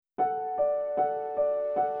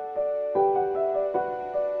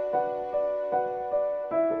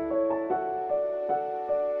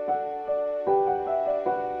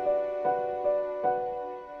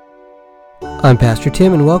I'm Pastor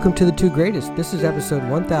Tim, and welcome to The Two Greatest. This is episode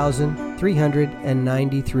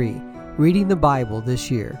 1393, Reading the Bible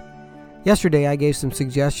This Year. Yesterday, I gave some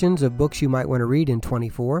suggestions of books you might want to read in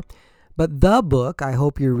 24, but the book I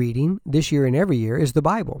hope you're reading this year and every year is the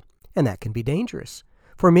Bible, and that can be dangerous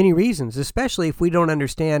for many reasons, especially if we don't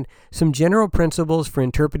understand some general principles for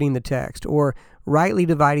interpreting the text or rightly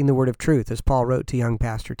dividing the word of truth, as Paul wrote to young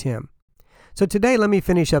Pastor Tim. So today, let me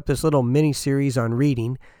finish up this little mini-series on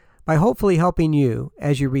reading by hopefully helping you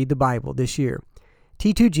as you read the Bible this year.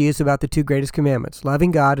 T2G is about the two greatest commandments,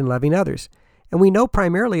 loving God and loving others. And we know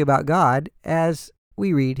primarily about God as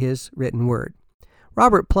we read His written word.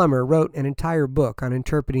 Robert Plummer wrote an entire book on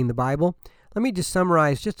interpreting the Bible. Let me just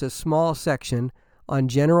summarize just a small section on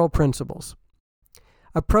general principles.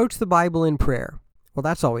 Approach the Bible in prayer. Well,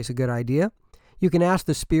 that's always a good idea. You can ask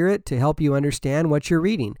the Spirit to help you understand what you're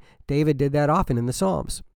reading. David did that often in the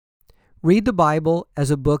Psalms. Read the Bible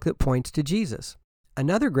as a book that points to Jesus.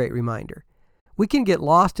 Another great reminder. We can get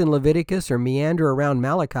lost in Leviticus or meander around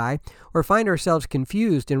Malachi or find ourselves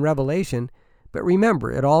confused in Revelation, but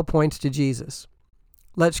remember, it all points to Jesus.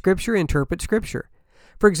 Let Scripture interpret Scripture.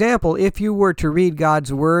 For example, if you were to read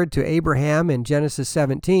God's word to Abraham in Genesis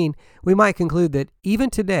 17, we might conclude that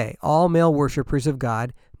even today, all male worshipers of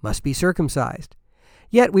God must be circumcised.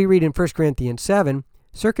 Yet we read in 1 Corinthians 7,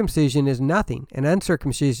 circumcision is nothing, and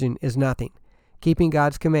uncircumcision is nothing. Keeping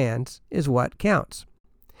God's commands is what counts.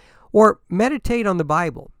 Or meditate on the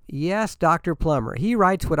Bible. Yes, Dr. Plummer, he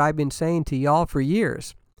writes what I've been saying to y'all for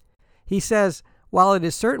years. He says, while it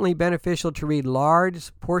is certainly beneficial to read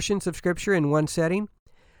large portions of Scripture in one setting,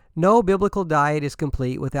 no biblical diet is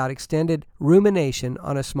complete without extended rumination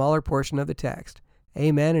on a smaller portion of the text.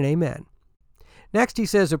 Amen and amen. Next, he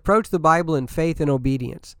says, approach the Bible in faith and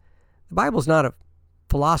obedience. The Bible's not a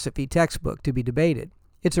philosophy textbook to be debated.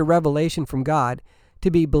 It's a revelation from God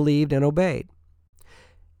to be believed and obeyed.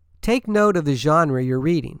 Take note of the genre you're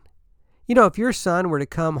reading. You know, if your son were to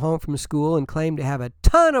come home from school and claim to have a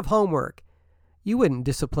ton of homework, you wouldn't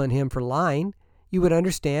discipline him for lying. You would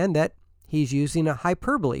understand that he's using a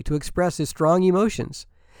hyperbole to express his strong emotions.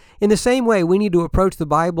 In the same way, we need to approach the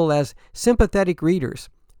Bible as sympathetic readers,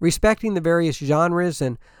 respecting the various genres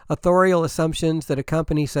and authorial assumptions that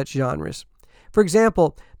accompany such genres. For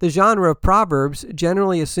example, the genre of Proverbs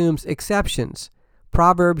generally assumes exceptions.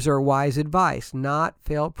 Proverbs are wise advice, not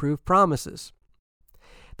fail-proof promises.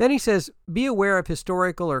 Then he says, be aware of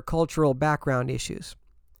historical or cultural background issues.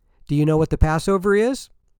 Do you know what the Passover is?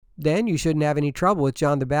 Then you shouldn't have any trouble with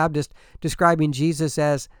John the Baptist describing Jesus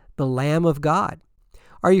as the Lamb of God.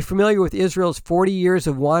 Are you familiar with Israel's 40 years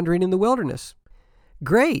of wandering in the wilderness?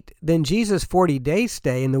 Great, then Jesus' 40-day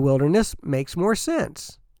stay in the wilderness makes more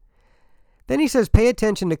sense. Then he says, pay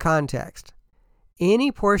attention to context.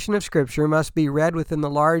 Any portion of Scripture must be read within the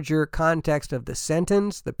larger context of the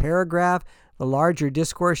sentence, the paragraph, the larger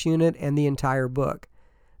discourse unit, and the entire book.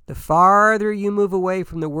 The farther you move away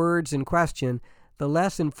from the words in question, the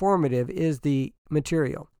less informative is the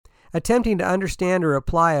material. Attempting to understand or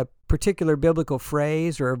apply a particular biblical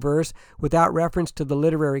phrase or a verse without reference to the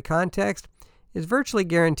literary context is virtually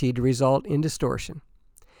guaranteed to result in distortion.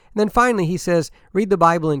 And then finally, he says, read the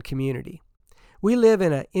Bible in community. We live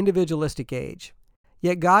in an individualistic age,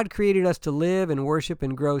 yet God created us to live and worship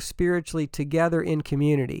and grow spiritually together in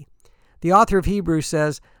community. The author of Hebrews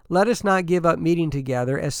says, let us not give up meeting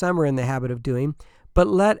together, as some are in the habit of doing, but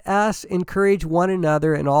let us encourage one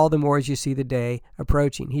another, and all the more as you see the day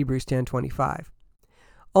approaching. Hebrews 10:25.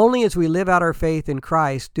 Only as we live out our faith in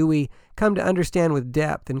Christ do we come to understand with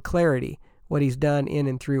depth and clarity what He's done in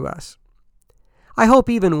and through us. I hope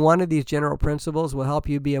even one of these general principles will help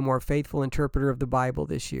you be a more faithful interpreter of the Bible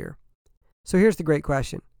this year. So here's the great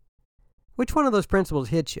question. Which one of those principles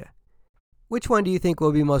hits you? Which one do you think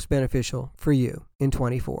will be most beneficial for you in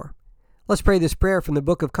 24? Let's pray this prayer from the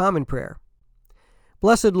Book of Common Prayer.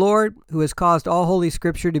 Blessed Lord, who has caused all Holy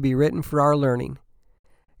Scripture to be written for our learning,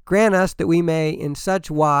 grant us that we may in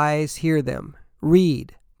such wise hear them,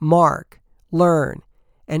 read, mark, learn,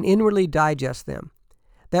 and inwardly digest them,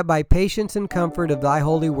 that by patience and comfort of Thy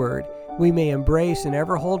holy word we may embrace and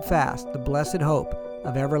ever hold fast the blessed hope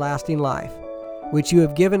of everlasting life, which You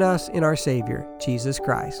have given us in our Savior, Jesus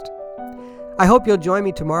Christ. I hope you'll join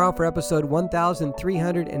me tomorrow for episode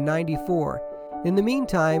 1394. In the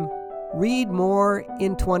meantime, read more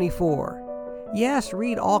in 24. Yes,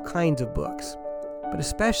 read all kinds of books, but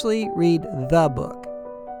especially read the book.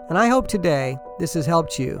 And I hope today this has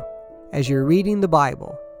helped you as you're reading the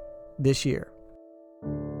Bible this year.